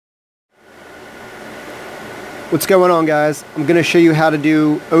What's going on, guys? I'm going to show you how to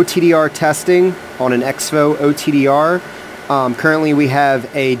do OTDR testing on an Exvo OTDR. Currently we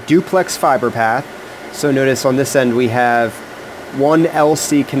have a duplex fiber path. So notice on this end we have one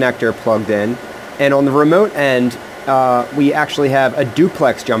LC connector plugged in, and on the remote end we actually have a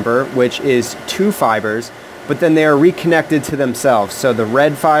duplex jumper, which is two fibers, but then they are reconnected to themselves. So the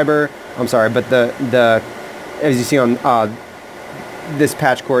red fiber, the as you see on this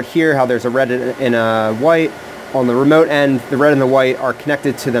patch cord here, how there's a red and a white. On the remote end, the red and the white are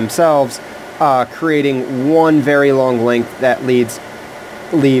connected to themselves, creating one very long link that leaves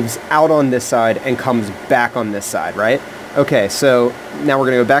out on this side and comes back on this side, right? Okay, so now we're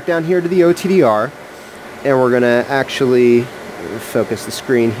going to go back down here to the OTDR, and we're going to actually focus the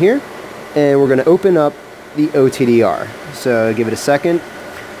screen here, and we're going to open up the OTDR. So give it a second.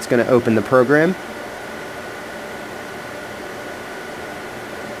 It's going to open the program.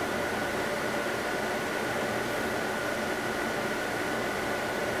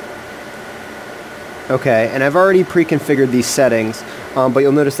 Okay, and I've already pre-configured these settings, but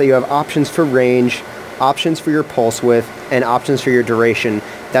you'll notice that you have options for range, options for your pulse width, and options for your duration.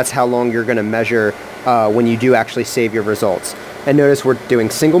 That's how long you're going to measure when you do actually save your results. And notice we're doing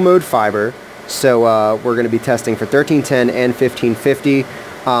single mode fiber, so we're going to be testing for 1310 and 1550,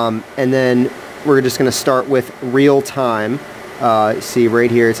 and then we're just going to start with real time. See right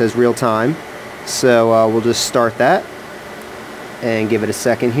here it says real time, so we'll just start that and give it a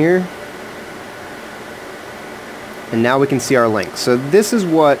second here. And now we can see our link. So this is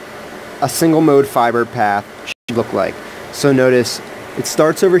what a single mode fiber path should look like. So notice it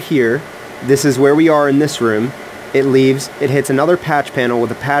starts over here. This is where we are in this room. It hits another patch panel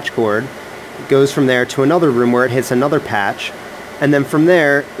with a patch cord. It goes from there to another room where it hits another patch. And then from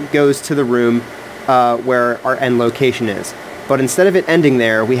there, it goes to the room where our end location is. But instead of it ending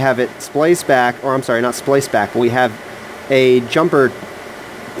there, we have it spliced back, or I'm sorry, not spliced back, but we have a jumper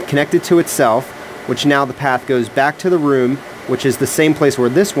connected to itself, which now the path goes back to the room, which is the same place where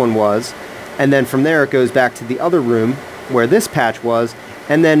this one was, and then from there it goes back to the other room where this patch was,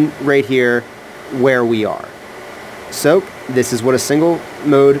 and then right here where we are. So this is what a single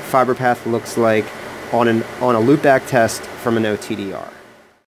mode fiber path looks like on a loopback test from an OTDR.